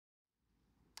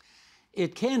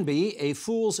It can be a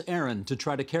fool's errand to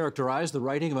try to characterize the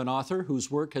writing of an author whose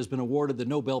work has been awarded the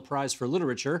Nobel Prize for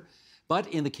Literature. But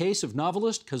in the case of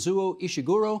novelist Kazuo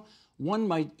Ishiguro, one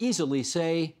might easily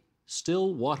say,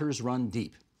 still waters run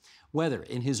deep. Whether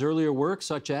in his earlier work,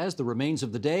 such as The Remains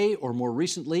of the Day, or more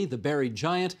recently, The Buried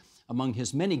Giant, among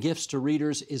his many gifts to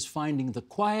readers is finding the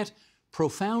quiet,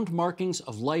 profound markings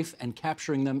of life and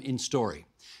capturing them in story.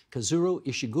 Kazuo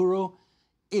Ishiguro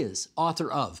is author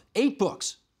of 8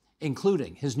 books,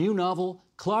 including his new novel,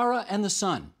 Klara and the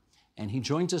Sun. And he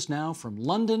joins us now from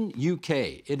London, UK.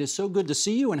 It is so good to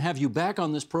see you and have you back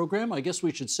on this program. I guess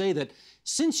we should say that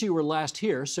since you were last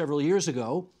here several years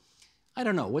ago, I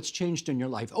don't know, what's changed in your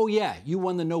life? Oh yeah, you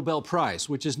won the Nobel Prize,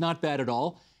 which is not bad at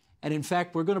all. And in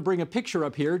fact, we're going to bring a picture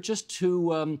up here just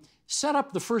to set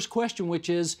up the first question, which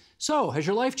is, so has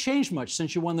your life changed much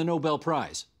since you won the Nobel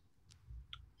Prize?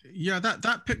 Yeah,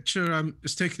 that picture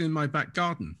is taken in my back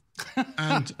garden.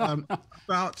 And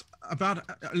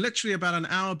literally about an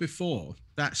hour before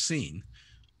that scene,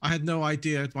 I had no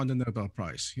idea I'd won the Nobel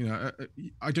Prize. You know,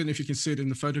 I don't know if you can see it in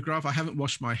the photograph. I haven't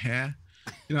washed my hair.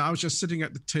 You know, I was just sitting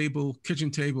at the table,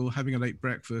 kitchen table, having a late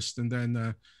breakfast, and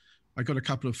then I got a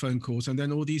couple of phone calls, and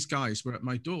then all these guys were at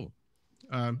my door.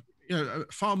 You know,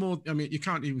 far more. I mean, you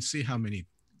can't even see how many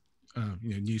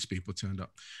news people turned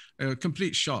up.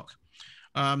 Complete shock.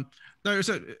 No,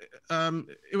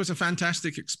 it was a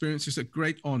fantastic experience. It's a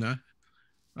great honor.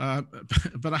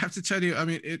 But I have to tell you, I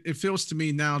mean, it feels to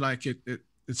me now like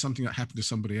it's something that happened to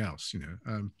somebody else, you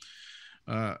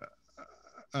know.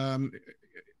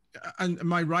 And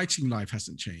my writing life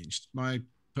hasn't changed. My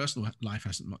personal life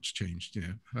hasn't much changed, you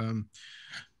know.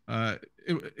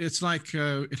 It's like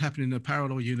it happened in a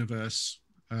parallel universe.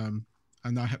 And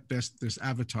there's this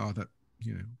avatar that,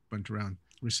 you know, went around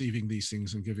receiving these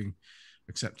things and giving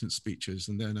acceptance speeches,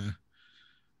 and then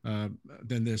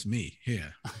there's me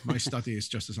here. My study is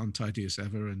just as untidy as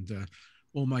ever, and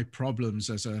all my problems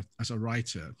as a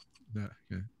writer, you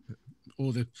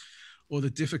know, all the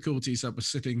difficulties that were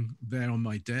sitting there on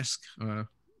my desk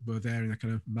were there in a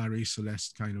kind of Marie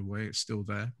Celeste kind of way. It's still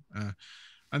there,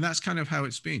 and that's kind of how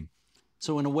it's been.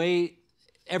 So in a way,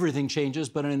 everything changes,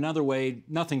 but in another way,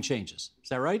 nothing changes. Is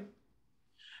that right?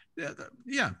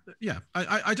 Yeah.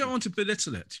 I don't want to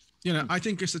belittle it. You know, I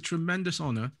think it's a tremendous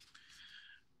honor.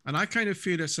 And I kind of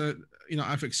feel it's you know,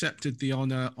 I've accepted the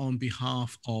honor on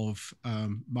behalf of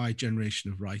my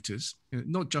generation of writers, you know,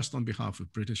 not just on behalf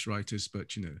of British writers,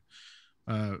 but, you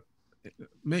know,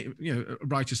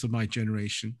 writers of my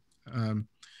generation.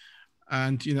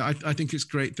 And, you know, I think it's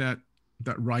great that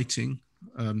writing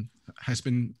has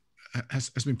been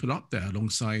put up there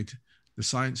alongside the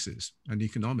sciences and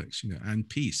economics, you know, and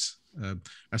peace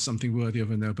as something worthy of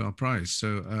a Nobel Prize.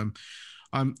 So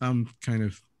I'm kind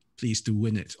of pleased to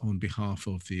win it on behalf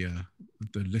of the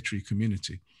literary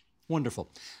community. Wonderful.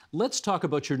 Let's talk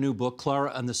about your new book,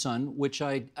 Klara and the Sun, which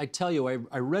I tell you,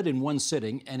 I read in one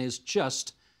sitting and is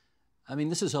just, I mean,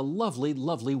 this is a lovely,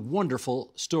 lovely,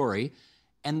 wonderful story.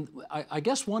 And I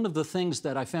guess one of the things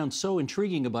that I found so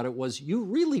intriguing about it was you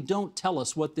really don't tell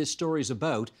us what this story is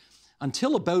about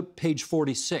until about page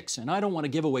 46. And I don't want to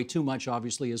give away too much,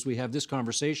 obviously, as we have this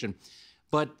conversation.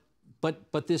 But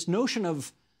this notion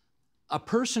of a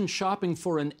person shopping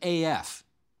for an AF,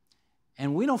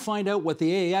 and we don't find out what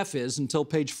the AF is until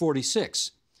page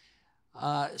 46.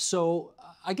 So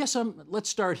I guess let's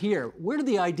start here. Where did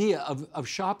the idea of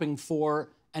shopping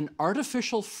for an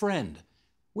artificial friend,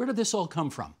 where did this all come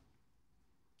from?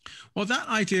 Well, that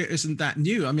idea isn't that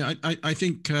new. I mean, I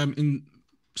think in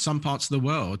some parts of the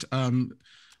world,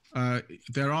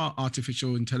 there are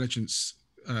artificial intelligence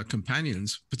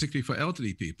companions, particularly for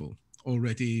elderly people,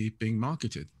 already being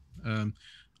marketed.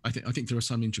 I think there are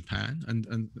some in Japan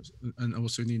and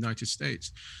also in the United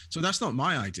States. So that's not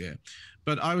my idea,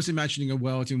 but I was imagining a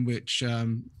world in which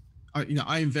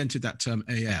I invented that term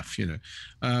AF. You know,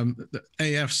 the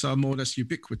AFs are more or less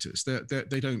ubiquitous.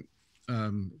 They don't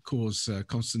cause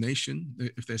consternation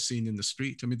if they're seen in the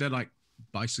street. I mean, they're like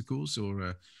bicycles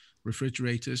or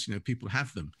refrigerators. You know, people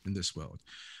have them in this world,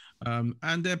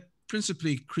 and they're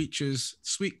principally creatures,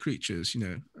 sweet creatures.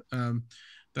 You know,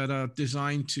 that are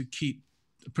designed to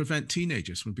prevent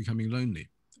teenagers from becoming lonely.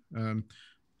 And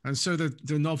so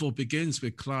the novel begins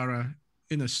with Klara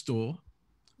in a store.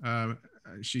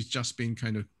 She's just been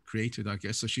kind of created, I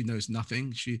guess, so she knows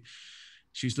nothing.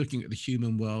 She's looking at the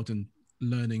human world and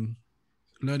learning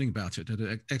about it at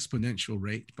an exponential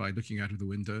rate by looking out of the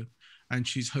window. And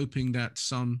she's hoping that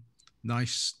some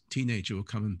nice teenager will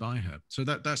come and buy her. So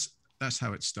that's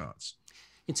how it starts.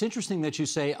 It's interesting that you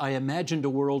say, I imagined a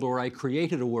world or I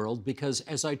created a world, because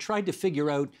as I tried to figure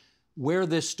out where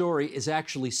this story is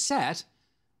actually set,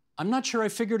 I'm not sure I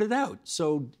figured it out.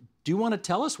 So do you want to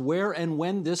tell us where and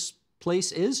when this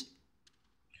place is?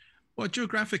 Well,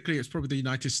 geographically, it's probably the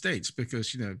United States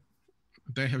because,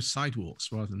 they have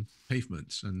sidewalks rather than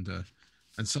pavements and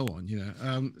so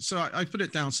on, So I put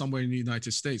it down somewhere in the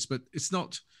United States, but it's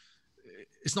not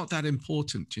that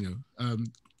important, in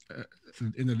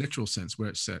the literal sense where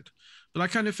it's set. But I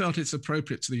kind of felt it's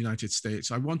appropriate to the United States.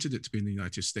 I wanted it to be in the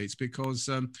United States because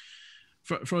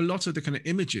for a lot of the kind of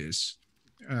images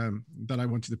that I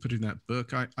wanted to put in that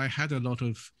book, I had a lot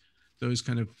of those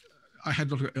I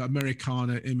had a lot of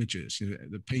Americana images,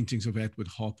 the paintings of Edward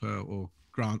Hopper or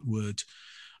Grant Wood,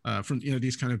 from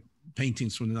these kind of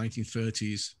paintings from the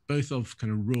 1930s, both of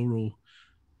kind of rural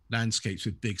landscapes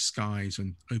with big skies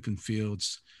and open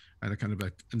fields, and a kind of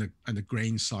a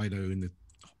grain silo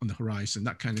on the horizon,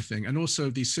 that kind of thing, and also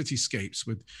these cityscapes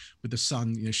with the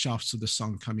sun, shafts of the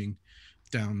sun coming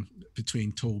down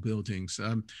between tall buildings.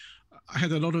 I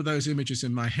had a lot of those images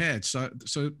in my head. So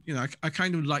I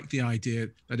kind of liked the idea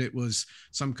that it was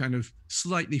some kind of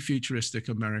slightly futuristic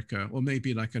America, or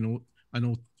maybe like an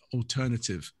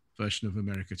alternative version of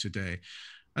America today.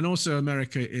 And also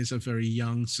America is a very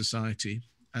young society,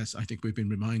 as I think we've been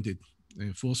reminded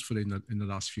forcefully in the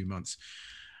last few months.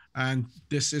 And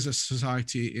this is a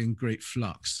society in great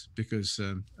flux because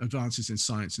advances in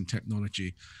science and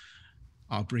technology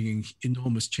are bringing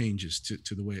enormous changes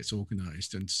to the way it's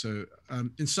organized. And so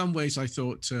in some ways, I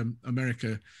thought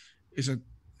America is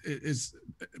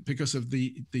because of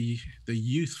the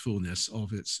youthfulness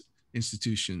of its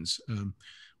institutions,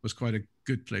 was quite a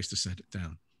good place to set it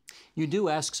down. You do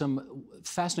ask some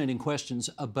fascinating questions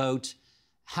about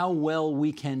how well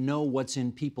we can know what's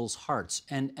in people's hearts,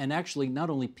 and actually not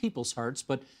only people's hearts,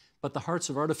 but the hearts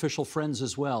of artificial friends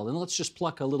as well. And let's just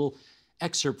pluck a little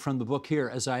excerpt from the book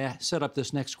here as I set up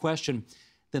this next question.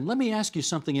 Then let me ask you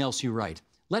something else you write.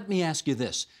 Let me ask you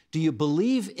this. Do you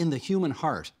believe in the human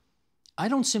heart? I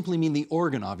don't simply mean the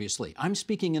organ, obviously. I'm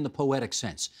speaking in the poetic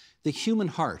sense. The human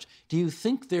heart. Do you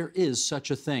think there is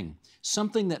such a thing?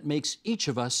 Something that makes each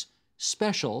of us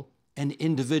special and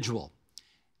individual?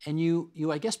 And you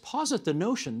I guess, posit the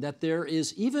notion that there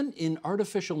is, even in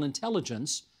artificial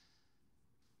intelligence,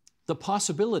 the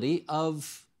possibility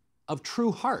of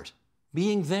true heart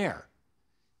being there.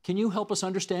 Can you help us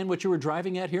understand what you were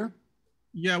driving at here?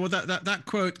 Yeah, well, that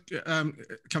quote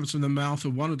comes from the mouth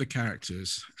of one of the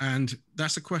characters, and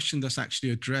that's a question that's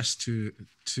actually addressed to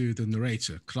the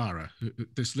narrator, Klara,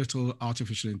 this little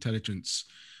artificial intelligence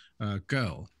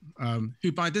girl,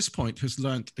 who by this point has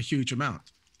learnt a huge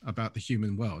amount about the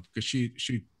human world, because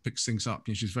she picks things up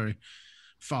and she's very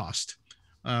fast.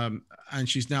 And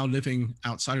she's now living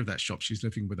outside of that shop. She's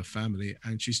living with a family,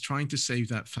 and she's trying to save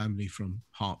that family from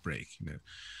heartbreak,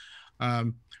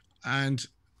 and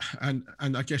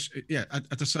I guess, yeah,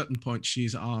 at a certain point,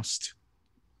 she's asked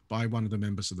by one of the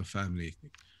members of the family,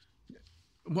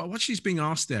 what she's being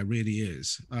asked there really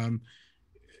is,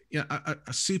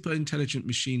 a super intelligent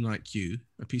machine like you,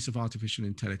 a piece of artificial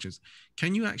intelligence,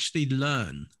 can you actually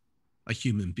learn a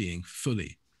human being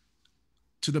fully,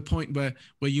 to the point where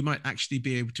you might actually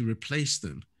be able to replace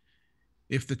them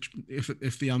if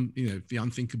the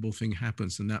unthinkable thing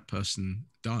happens and that person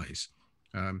dies?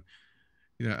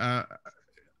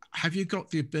 Have you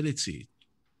got the ability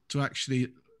to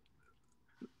actually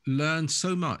learn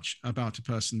so much about a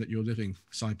person that you're living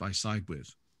side by side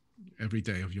with every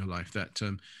day of your life that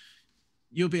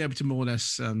you'll be able to more or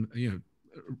less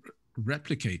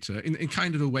replicate in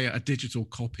kind of a way? A digital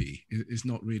copy is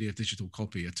not really a digital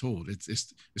copy at all.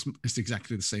 It's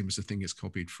exactly the same as the thing it's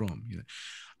copied from.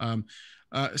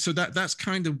 So that's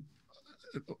kind of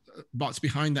what's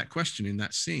behind that question in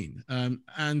that scene.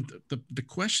 And the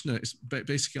questioner is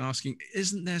basically asking,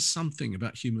 isn't there something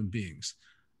about human beings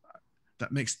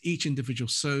that makes each individual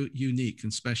so unique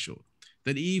and special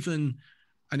that even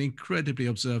an incredibly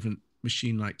observant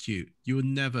machine like you will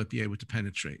never be able to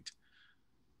penetrate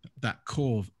that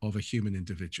core of a human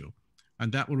individual,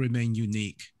 and that will remain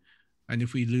unique. And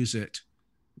if we lose it,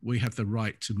 we have the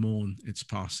right to mourn its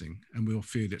passing, and we'll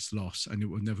feel its loss, and it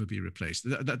will never be replaced.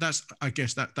 That's I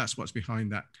guess that's what's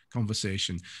behind that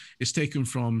conversation. It's taken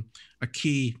from a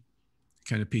key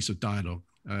kind of piece of dialogue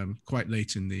quite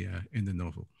late in the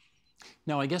novel.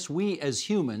 Now, I guess we as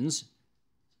humans,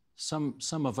 some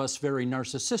of us very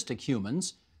narcissistic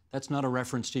humans, that's not a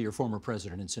reference to your former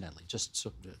president, incidentally, just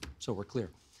so we're clear.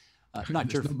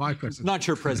 Not my president. Not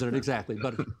your president, exactly,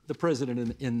 but the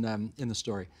president in the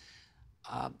story.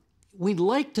 We'd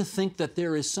like to think that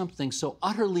there is something so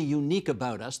utterly unique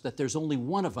about us that there's only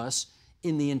one of us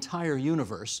in the entire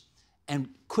universe and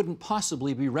couldn't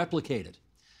possibly be replicated.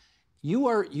 you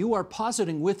are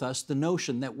positing with us the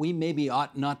notion that we maybe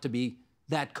ought not to be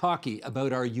that cocky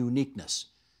about our uniqueness.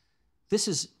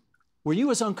 Were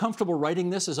you as uncomfortable writing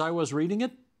this as I was reading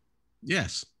it?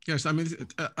 Yes, yes. I mean,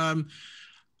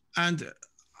 and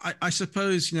I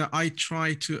suppose, I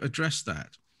try to address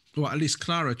that, or at least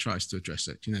Klara tries to address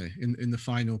it, in the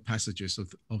final passages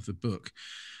of the book.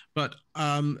 But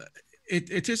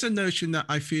it is a notion that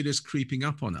I feel is creeping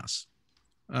up on us.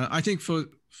 I think for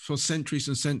centuries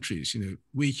and centuries,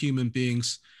 we human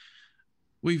beings,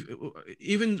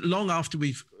 even long after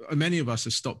many of us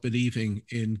have stopped believing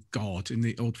in God in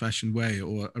the old-fashioned way,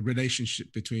 or a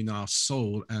relationship between our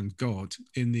soul and God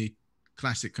in the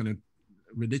classic kind of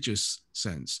religious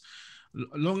sense.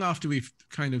 Long after we've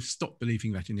kind of stopped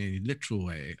believing that in any literal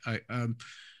way,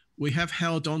 we have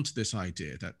held on to this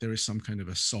idea that there is some kind of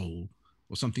a soul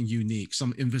or something unique,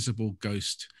 some invisible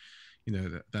ghost,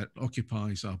 that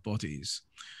occupies our bodies.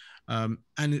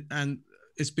 And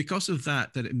it's because of that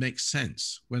it makes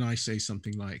sense when I say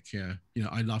something like,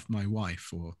 I love my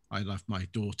wife, or I love my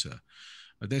daughter.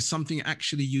 There's something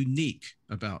actually unique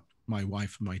about my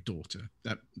wife and my daughter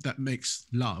that makes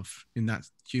love in that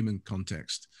human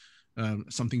context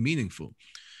something meaningful.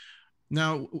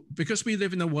 Now, because we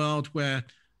live in a world where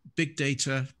big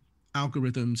data,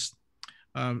 algorithms,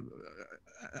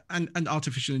 and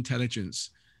artificial intelligence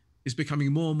is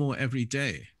becoming more and more every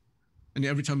day. And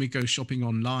every time we go shopping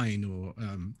online, or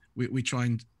we try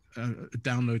and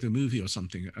download a movie or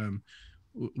something,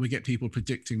 we get people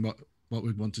predicting what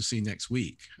we'd want to see next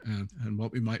week, and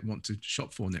what we might want to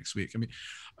shop for next week. I mean,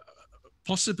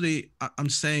 possibly I'm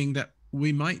saying that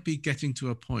we might be getting to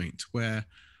a point where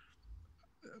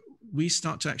we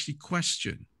start to actually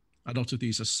question a lot of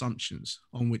these assumptions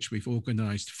on which we've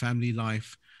organized family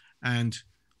life, and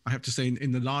I have to say,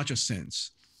 in the larger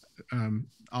sense,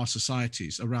 our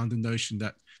societies, around the notion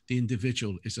that the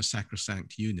individual is a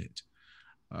sacrosanct unit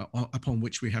upon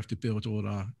which we have to build all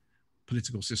our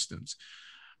political systems.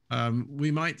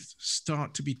 We might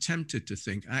start to be tempted to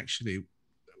think, actually,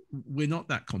 we're not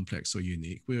that complex or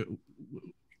unique. We're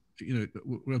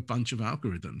a bunch of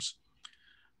algorithms.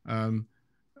 And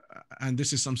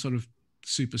this is some sort of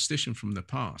superstition from the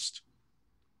past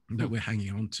that we're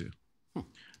hanging on to.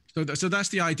 So that's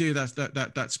the idea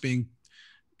that's being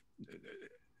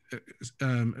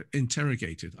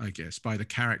interrogated, I guess, by the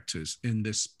characters in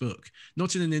this book,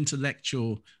 not in an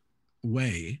intellectual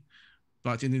way,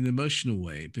 but in an emotional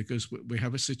way, because we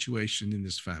have a situation in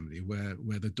this family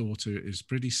where the daughter is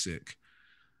pretty sick,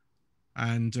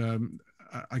 and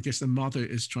I guess the mother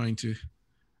is trying to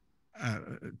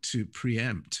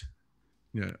preempt,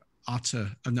 an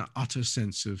utter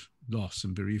sense of loss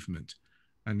and bereavement,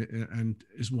 and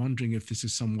is wondering if this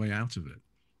is some way out of it.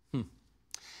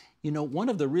 One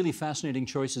of the really fascinating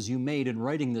choices you made in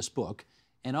writing this book,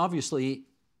 and obviously,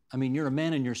 I mean, you're a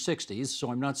man in your 60s,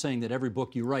 so I'm not saying that every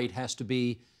book you write has to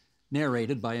be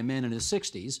narrated by a man in his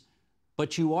 60s,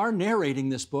 but you are narrating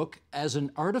this book as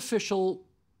an artificial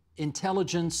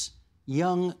intelligence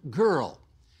young girl.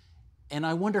 And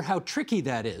I wonder how tricky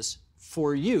that is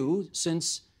for you,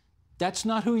 since that's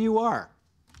not who you are.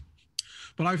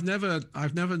 But I've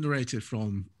never narrated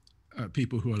from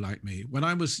people who are like me. When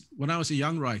I was a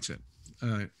young writer,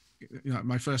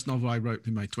 my first novel I wrote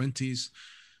in my 20s.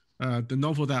 The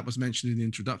novel that was mentioned in the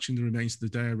introduction, The Remains of the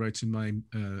Day, I wrote in my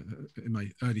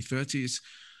early 30s.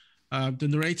 The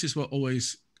narrators were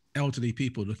always elderly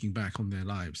people looking back on their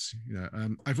lives.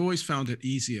 I've always found it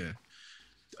easier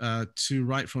to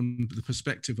write from the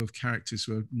perspective of characters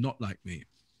who are not like me.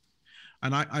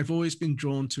 And I've always been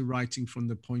drawn to writing from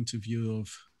the point of view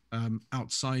of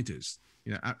outsiders,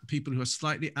 people who are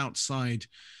slightly outside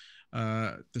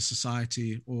the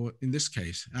society, or in this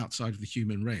case, outside of the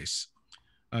human race.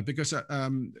 Because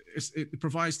it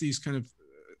provides these kind of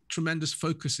tremendous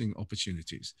focusing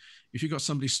opportunities. If you've got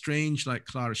somebody strange like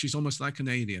Klara, she's almost like an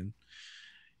alien.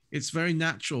 It's very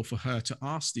natural for her to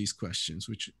ask these questions,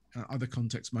 which other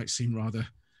contexts might seem rather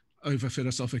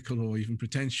over-philosophical or even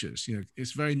pretentious.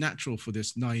 It's very natural for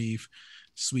this naive,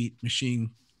 sweet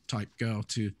machine-type girl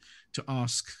to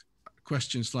ask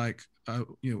questions like,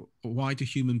 why do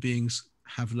human beings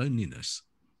have loneliness?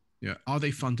 Are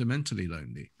they fundamentally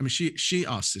lonely? I mean, she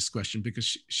asks this question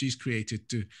because she's created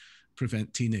to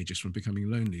prevent teenagers from becoming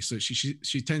lonely. So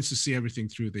she tends to see everything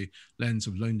through the lens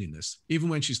of loneliness, even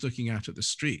when she's looking out at the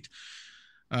street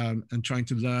and trying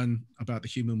to learn about the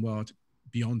human world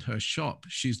beyond her shop.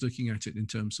 She's looking at it in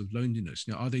terms of loneliness.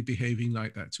 Are they behaving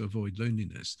like that to avoid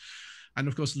loneliness? And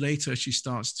of course, later she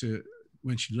starts to,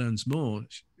 when she learns more,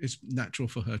 it's natural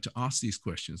for her to ask these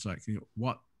questions like,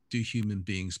 what do human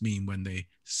beings mean when they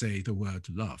say the word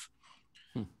love?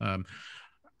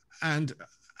 and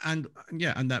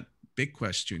yeah, and that big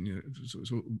question, you know,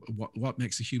 so what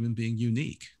makes a human being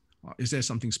unique? Is there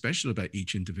something special about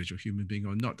each individual human being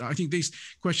or not? I think these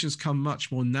questions come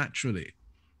much more naturally,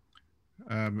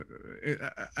 and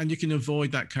you can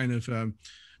avoid that kind of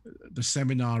the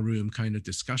seminar room kind of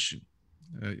discussion.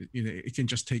 You know, it can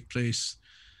just take place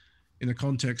in the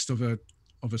context of a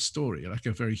story, like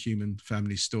a very human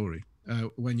family story,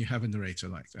 when you have a narrator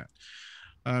like that.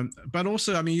 But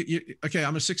also, I mean, okay,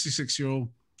 I'm a 66-year-old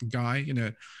guy, you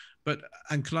know,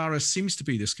 and Klara seems to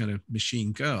be this kind of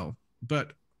machine girl,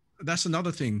 but that's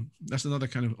another thing. That's another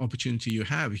kind of opportunity you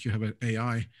have if you have an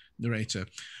AI narrator.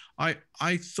 I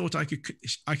thought I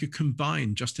could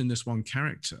combine just in this one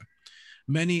character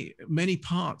many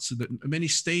parts of many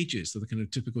stages of the kind of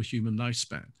typical human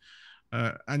lifespan,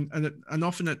 and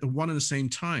often at the one and the same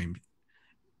time.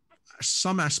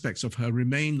 Some aspects of her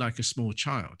remain like a small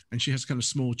child, and she has kind of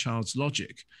small child's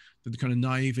logic, the kind of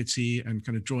naivety and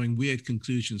kind of drawing weird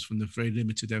conclusions from the very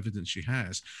limited evidence she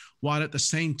has, while at the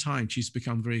same time she's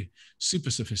become very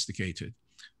super sophisticated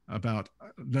about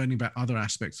learning about other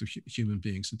aspects of human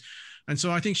beings. And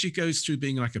so I think she goes through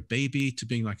being like a baby to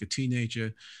being like a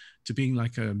teenager to being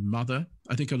like a mother.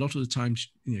 I think a lot of the time,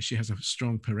 you know, she has a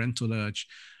strong parental urge,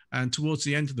 and towards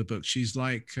the end of the book, she's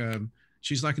like an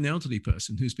elderly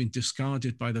person who's been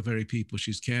discarded by the very people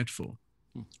she's cared for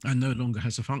and no longer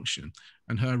has a function.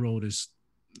 And her role is,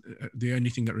 the only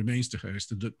thing that remains to her is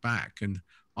to look back and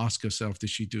ask herself, did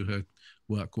she do her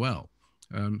work well?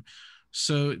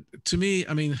 So to me,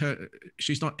 I mean,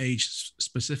 she's not age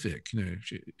specific, you know,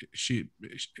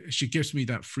 she gives me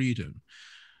that freedom.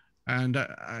 And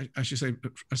I should say,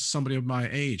 as somebody of my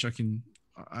age, I can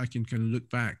kind of look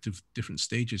back to different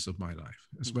stages of my life,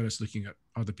 as well as looking at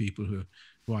other people who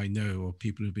I know or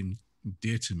people who've been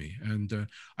dear to me. And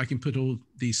I can put all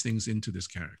these things into this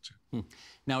character.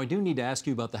 Now, I do need to ask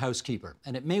you about the housekeeper.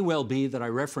 And it may well be that I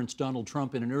referenced Donald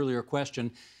Trump in an earlier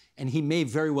question, and he may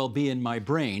very well be in my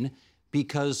brain,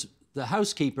 because the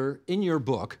housekeeper in your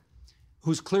book,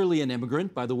 who's clearly an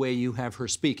immigrant, by the way you have her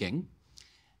speaking,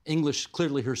 English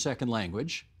clearly her second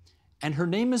language, and her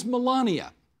name is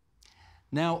Melania.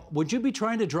 Now, would you be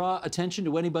trying to draw attention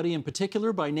to anybody in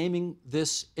particular by naming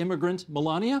this immigrant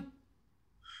Melania?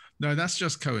 No, that's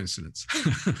just coincidence.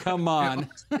 Come on.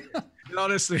 It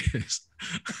honestly is.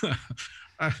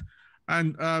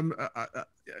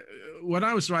 When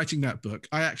I was writing that book,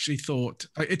 I actually thought,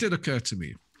 it did occur to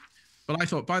me, but I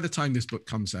thought by the time this book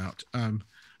comes out,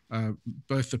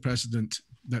 both the president,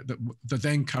 the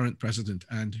then current president,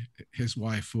 and his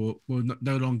wife will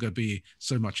no longer be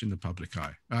so much in the public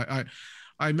eye.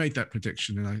 I made that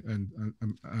prediction,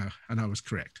 and I was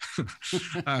correct.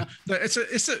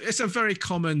 It's a very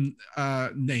common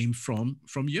name from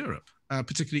Europe,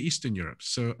 particularly Eastern Europe.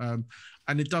 So,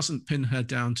 and it doesn't pin her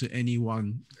down to any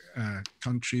one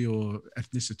country or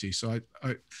ethnicity. So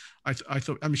I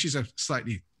thought, I mean, she's a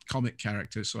slightly comic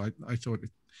character, so I thought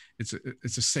it's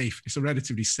a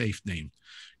relatively safe name.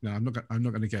 You know, I'm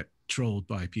not going to get trolled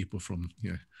by people from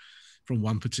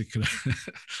one particular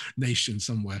nation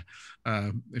somewhere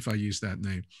if I use that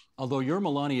name. Although your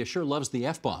Melania sure loves the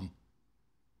F-bomb.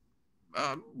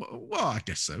 Well, I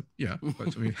guess so, yeah.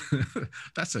 But I mean,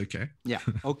 that's okay. Yeah,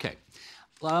 okay.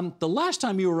 The last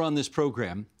time you were on this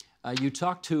program, you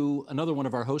talked to another one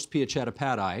of our hosts, Pia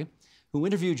Chattopadhyay, who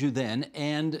interviewed you then,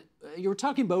 and you were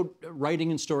talking about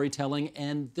writing and storytelling,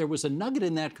 and there was a nugget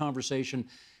in that conversation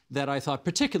that I thought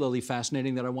particularly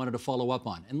fascinating that I wanted to follow up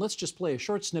on. And let's just play a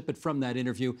short snippet from that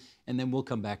interview, and then we'll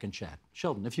come back and chat.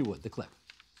 Sheldon, if you would, the clip.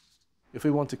 If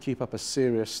we want to keep up a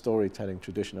serious storytelling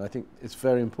tradition, I think it's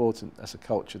very important as a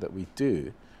culture that we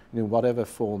do, in whatever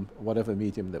form, whatever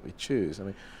medium that we choose. I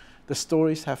mean, the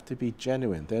stories have to be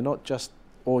genuine. They're not just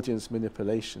audience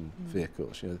manipulation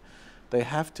vehicles. You know, they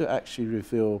have to actually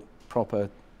reveal proper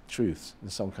truths in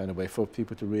some kind of way for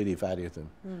people to really value them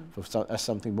as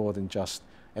something more than just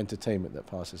entertainment that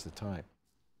passes the time.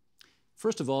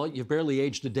 First of all, you've barely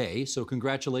aged a day, so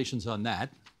congratulations on that.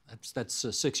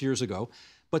 That's 6 years ago.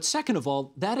 But second of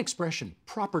all, that expression,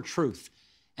 proper truth,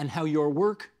 and how your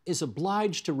work is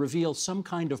obliged to reveal some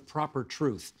kind of proper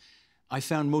truth, I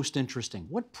found most interesting.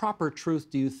 What proper truth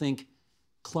do you think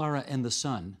Klara and the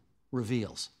Sun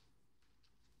reveals?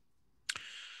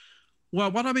 Well,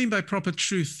 what I mean by proper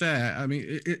truth there, I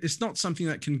mean, it's not something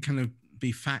that can kind of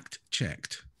be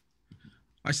fact-checked.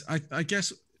 I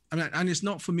guess, I mean, and it's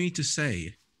not for me to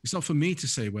say,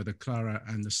 whether Klara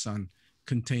and the Sun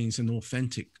contains an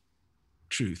authentic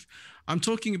truth. I'm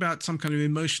talking about some kind of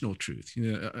emotional truth.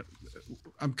 You know,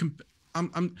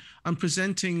 I'm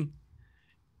presenting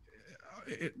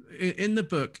in the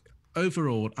book.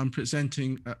 overall, I'm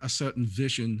presenting a certain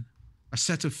vision, a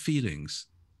set of feelings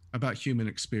about human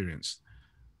experience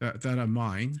that are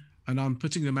mine, and I'm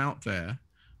putting them out there,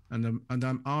 and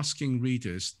I'm asking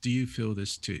readers, do you feel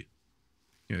this too?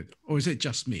 You know, or is it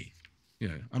just me? You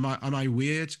know, am I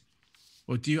weird,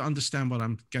 or do you understand what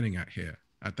I'm getting at here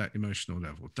at that emotional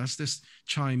level? Does this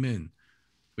chime in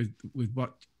with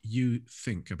what you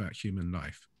think about human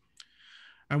life?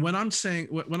 And when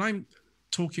I'm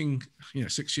talking,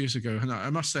 6 years ago, and I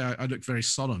must say I look very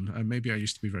solemn, and maybe I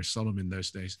used to be very solemn in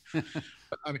those days.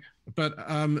 but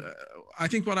I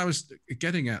think what I was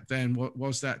getting at then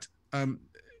was that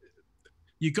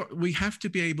we have to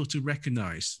be able to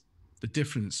recognize the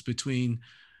difference between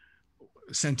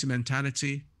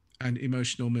sentimentality and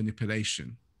emotional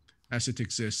manipulation as it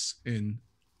exists in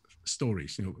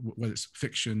stories, whether it's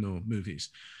fiction or movies.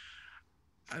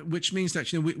 Which means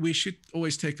that we should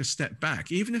always take a step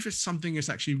back, even if it's something that's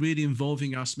actually really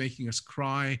involving us, making us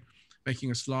cry,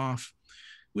 making us laugh.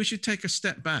 We should take a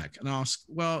step back and ask,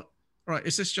 well, all right,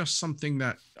 is this just something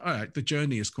that, all right, the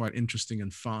journey is quite interesting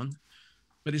and fun,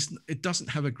 but it doesn't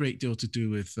have a great deal to do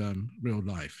with real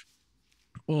life?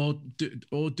 Or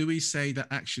do we say that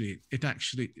actually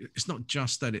it's not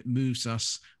just that it moves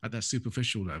us at that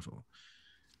superficial level,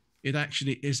 it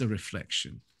actually is a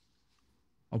reflection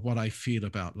of what I feel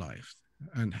about life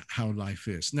and how life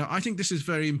is. Now, I think this is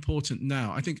very important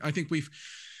now. I think we've,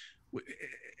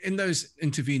 in those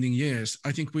intervening years,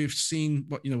 I think we've seen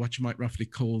what you might roughly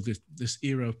call this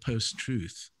era of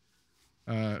post-truth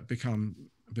become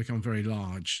very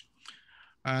large.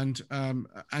 And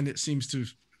it seems to,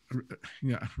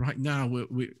 right now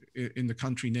we're in the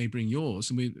country neighboring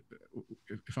yours, and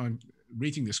if I'm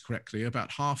reading this correctly, about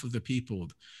half of the people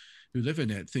who live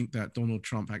in it think that Donald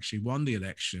Trump actually won the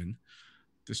election.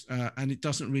 And it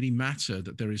doesn't really matter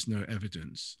that there is no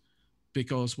evidence,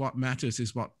 because what matters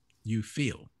is what you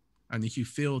feel. And if you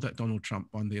feel that Donald Trump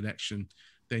won the election,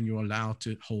 then you're allowed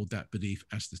to hold that belief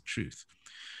as the truth.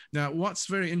 Now, what's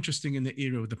very interesting in the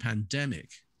era of the pandemic,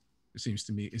 it seems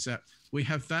to me, is that we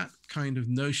have that kind of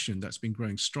notion that's been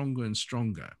growing stronger and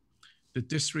stronger. The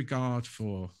disregard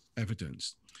for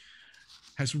evidence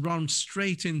has run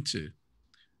straight into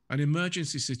an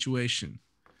emergency situation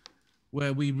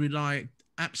where we rely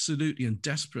absolutely and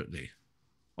desperately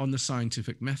on the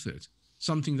scientific method,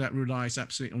 something that relies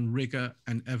absolutely on rigor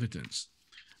and evidence.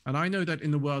 And I know that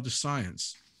in the world of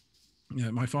science,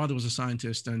 my father was a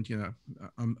scientist, and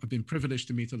I've been privileged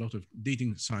to meet a lot of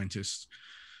leading scientists.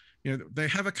 They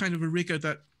have a kind of a rigor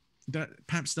that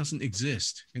perhaps doesn't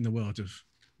exist in the world of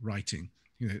writing.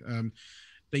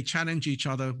 They challenge each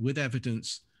other with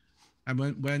evidence. And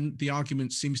when the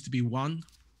argument seems to be won,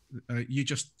 you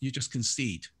just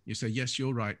concede. You say, yes,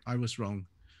 you're right, I was wrong.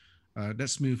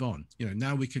 Let's move on.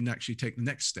 Now we can actually take the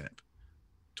next step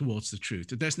towards the truth.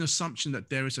 There's an assumption that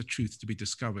there is a truth to be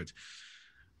discovered.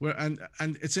 And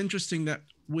it's interesting that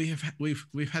we've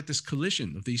had this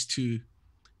collision of these two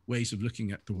ways of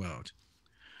looking at the world.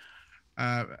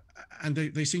 And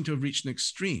they seem to have reached an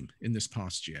extreme in this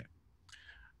past year.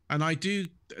 And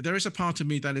there is a part of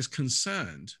me that is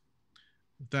concerned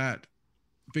that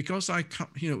because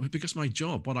my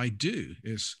job, what I do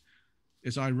is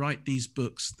I write these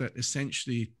books that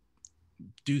essentially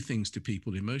do things to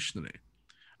people emotionally.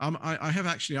 I have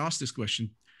actually asked this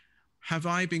question: have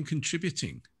I been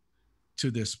contributing to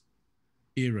this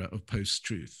era of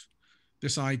post-truth?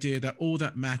 This idea that all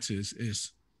that matters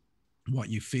is what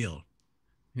you feel.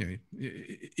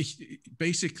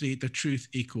 Basically, the truth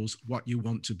equals what you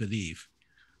want to believe,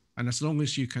 and as long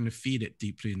as you kind of feel it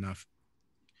deeply enough,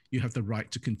 you have the right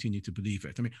to continue to believe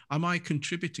it. I mean, am I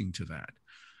contributing to that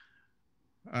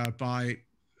by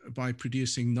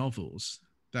producing novels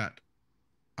that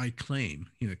I claim,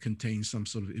 contain some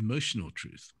sort of emotional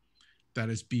truth that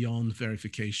is beyond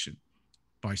verification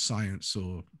by science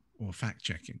or fact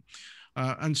checking?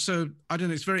 And so, I don't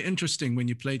know, it's very interesting when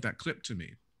you played that clip to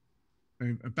me.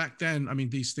 Back then,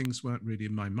 these things weren't really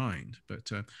in my mind,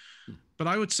 but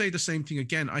I would say the same thing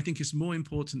again. I think it's more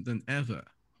important than ever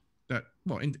that,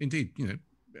 well, indeed,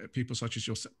 people such as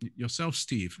yourself,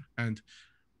 Steve, and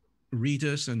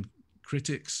readers and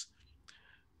critics,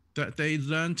 that they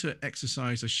learn to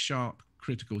exercise a sharp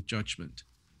critical judgment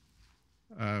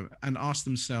and ask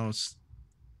themselves,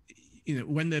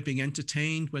 when they're being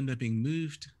entertained, when they're being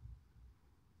moved,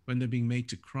 when they're being made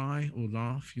to cry or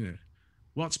laugh,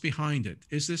 what's behind it?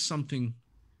 Is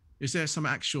there some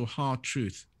actual hard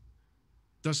truth?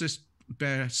 Does this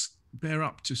bear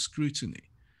up to scrutiny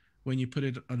when you put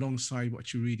it alongside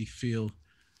what you really feel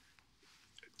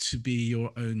to be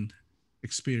your own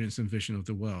experience and vision of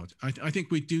the world. I think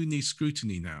we do need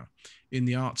scrutiny now in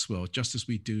the arts world, just as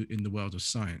we do in the world of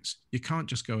science. You can't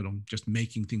just go along just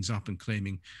making things up and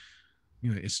claiming,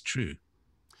 it's true.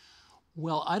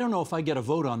 Well, I don't know if I get a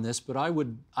vote on this, but I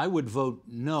would vote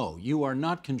no. You are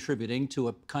not contributing to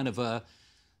a kind of a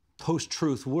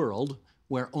post-truth world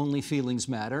where only feelings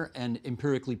matter and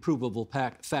empirically provable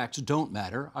facts don't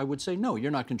matter. I would say no,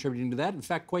 you're not contributing to that. In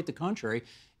fact, quite the contrary.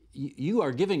 You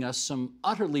are giving us some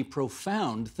utterly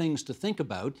profound things to think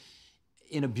about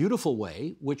in a beautiful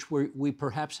way, which we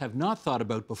perhaps have not thought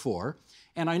about before.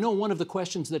 And I know one of the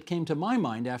questions that came to my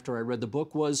mind after I read the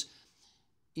book was,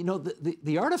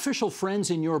 the artificial friends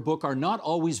in your book are not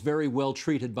always very well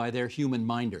treated by their human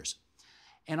minders.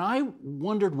 And I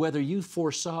wondered whether you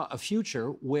foresaw a future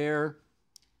where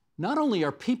not only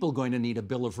are people going to need a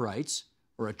Bill of Rights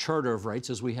or a Charter of Rights,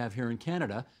 as we have here in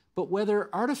Canada, but whether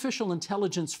artificial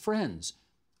intelligence friends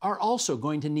are also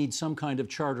going to need some kind of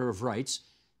Charter of Rights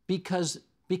because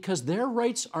their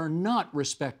rights are not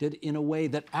respected in a way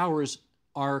that ours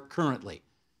are currently.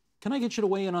 Can I get you to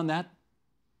weigh in on that?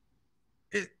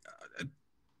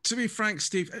 To be frank,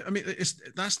 Steve, I mean,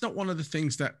 that's not one of the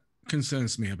things that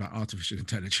concerns me about artificial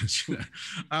intelligence.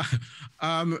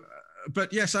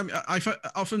 But yes, I've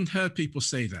often heard people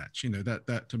say that,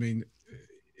 I mean,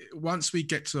 once we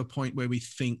get to a point where we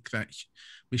think that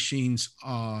machines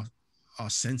are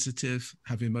sensitive,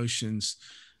 have emotions,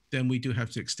 then we do have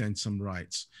to extend some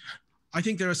rights. I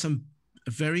think there are some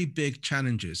very big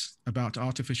challenges about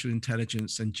artificial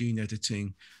intelligence and gene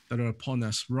editing that are upon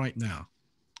us right now.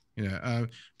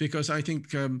 Because I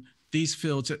think these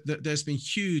fields, there's been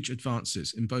huge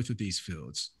advances in both of these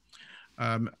fields.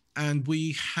 And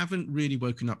we haven't really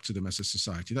woken up to them as a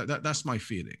society. That's my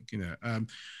feeling,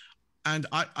 and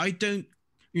I don't,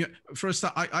 for a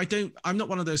start, I'm not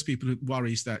one of those people who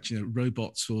worries that,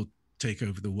 robots will take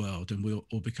over the world and we'll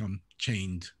all become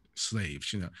chained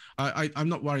slaves. I'm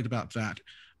not worried about that.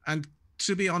 And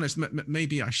to be honest,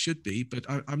 maybe I should be, but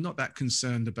I'm not that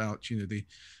concerned about,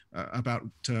 about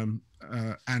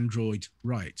Android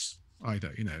rights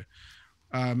either,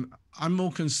 I'm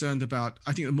more concerned about,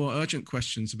 I think the more urgent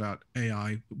questions about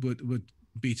AI would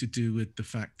be to do with the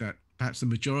fact that perhaps the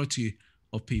majority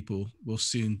of people will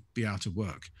soon be out of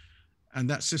work. And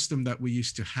that system that we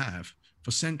used to have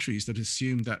for centuries that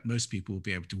assumed that most people will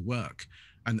be able to work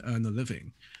and earn a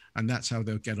living, and that's how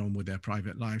they'll get on with their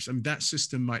private lives. I mean, that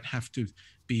system might have to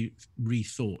be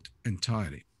rethought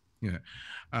entirely.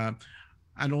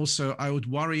 And also, I would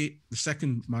worry,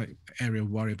 my area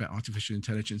of worry about artificial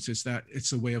intelligence is that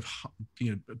it's a way of,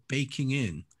 baking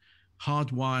in,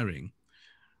 hardwiring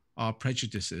our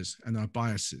prejudices and our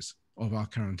biases of our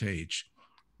current age.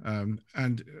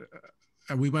 And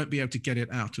we won't be able to get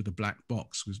it out of the black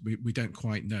box because we don't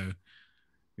quite know,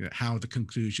 how the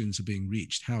conclusions are being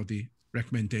reached, how the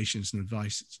recommendations and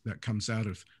advice that comes out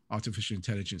of artificial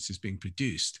intelligence is being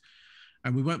produced.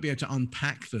 And we won't be able to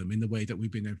unpack them in the way that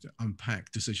we've been able to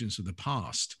unpack decisions of the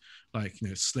past, like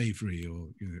slavery or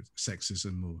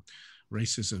sexism or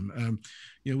racism.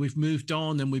 We've moved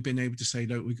on and we've been able to say,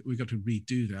 no, we've got to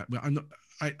redo that. But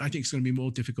I think it's going to be more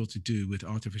difficult to do with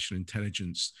artificial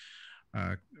intelligence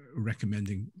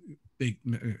recommending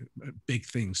big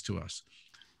things to us.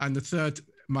 And the third,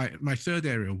 my third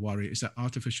area of worry is that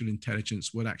artificial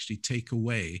intelligence will actually take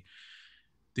away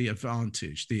the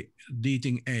advantage, the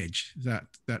leading edge that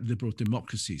liberal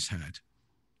democracies had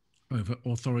over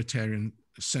authoritarian,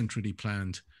 centrally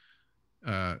planned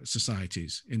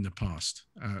societies in the past,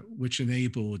 which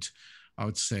enabled, I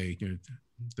would say,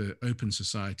 the open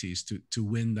societies to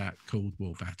win that Cold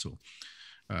War battle.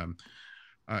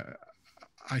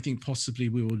 I think possibly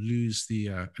we will lose the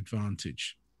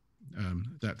advantage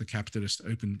that the capitalist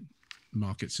open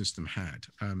market system had.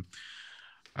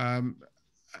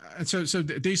 And so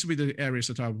these would be the areas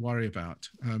that I worry about,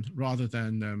 rather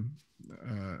than,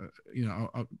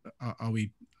 are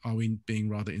we being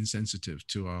rather insensitive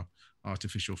to our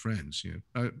artificial friends?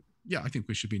 I think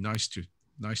we should be nice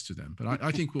to them, but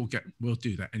I think we'll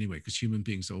do that anyway, because human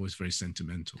beings are always very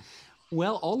sentimental.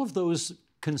 Well, all of those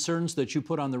concerns that you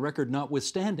put on the record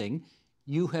notwithstanding,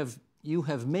 you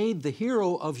have made the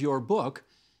hero of your book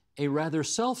a rather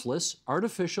selfless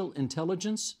artificial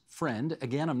intelligence friend.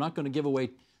 Again, I'm not going to give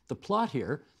away the plot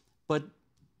here, but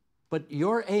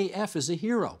your AF is a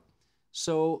hero.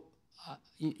 So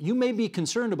you may be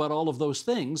concerned about all of those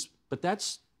things, but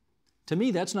to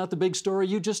me, that's not the big story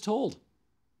you just told.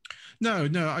 No,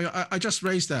 I just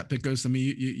raised that because, I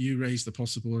mean, you raised the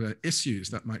possible issues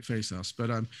that might face us, but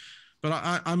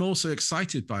I'm also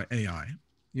excited by AI.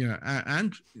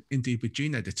 And indeed with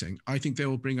gene editing. I think they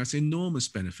will bring us enormous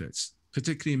benefits,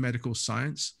 particularly in medical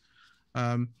science,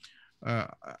 but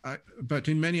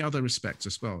in many other respects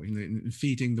as well, in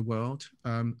feeding the world.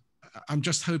 I'm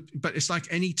just hoping, but it's like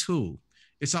any tool.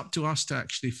 It's up to us to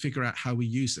actually figure out how we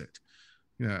use it.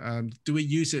 Do we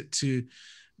use it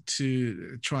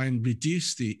to try and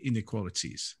reduce the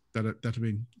inequalities that have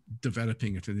been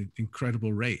developing at an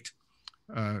incredible rate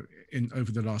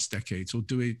over the last decades, or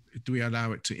do we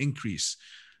allow it to increase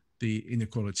the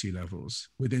inequality levels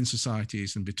within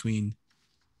societies and between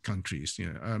countries?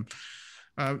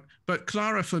 But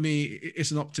Klara, for me,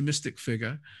 is an optimistic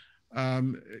figure.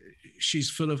 She's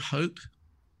full of hope,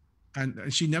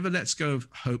 and she never lets go of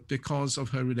hope because of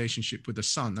her relationship with the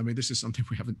sun. I mean, this is something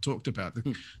we haven't talked about.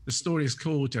 The story is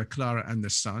called Klara and the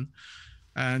Sun,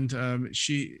 and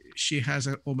she has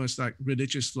an almost like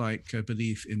religious-like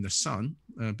belief in the sun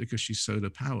because she's solar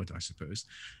powered, I suppose,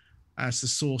 as the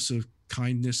source of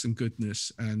kindness and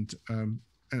goodness, and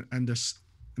as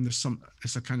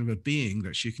a kind of a being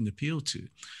that she can appeal to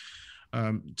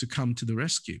come to the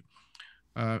rescue.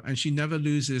 And she never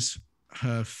loses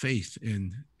her faith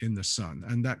in the sun,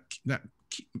 and that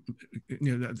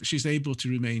she's able to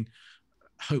remain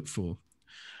hopeful.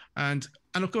 And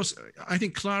of course, I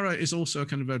think Klara is also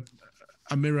kind of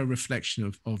a mirror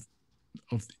reflection of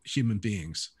human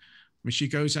beings. When she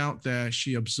goes out there,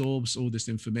 she absorbs all this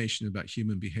information about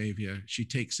human behavior. She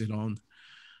takes it on.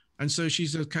 And so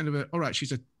she's a kind of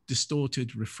she's a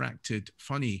distorted, refracted,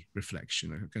 funny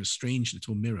reflection, a kind of strange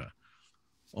little mirror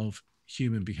of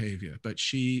human behavior. But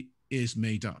she is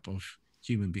made up of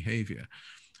human behavior.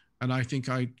 And I think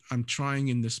I'm trying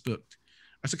in this book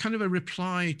as a kind of a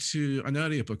reply to an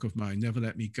earlier book of mine, Never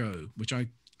Let Me Go, which I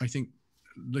think,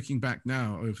 looking back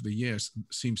now over the years,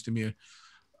 seems to me a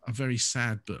very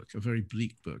sad book, a very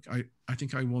bleak book. I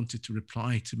think I wanted to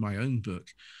reply to my own book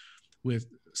with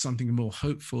something more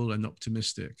hopeful and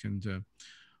optimistic. And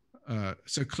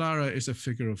so Klara is a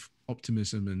figure of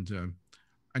optimism,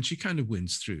 and she kind of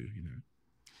wins through,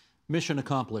 Mission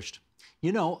accomplished.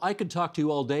 I could talk to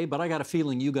you all day, but I got a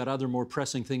feeling you got other more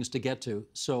pressing things to get to.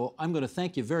 So I'm going to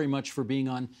thank you very much for being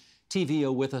on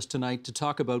TVO with us tonight to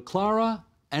talk about Klara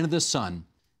and the Sun,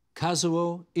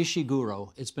 Kazuo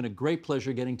Ishiguro. It's been a great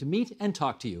pleasure getting to meet and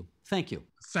talk to you. Thank you.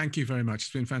 Thank you very much.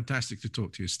 It's been fantastic to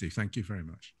talk to you, Steve. Thank you very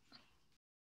much.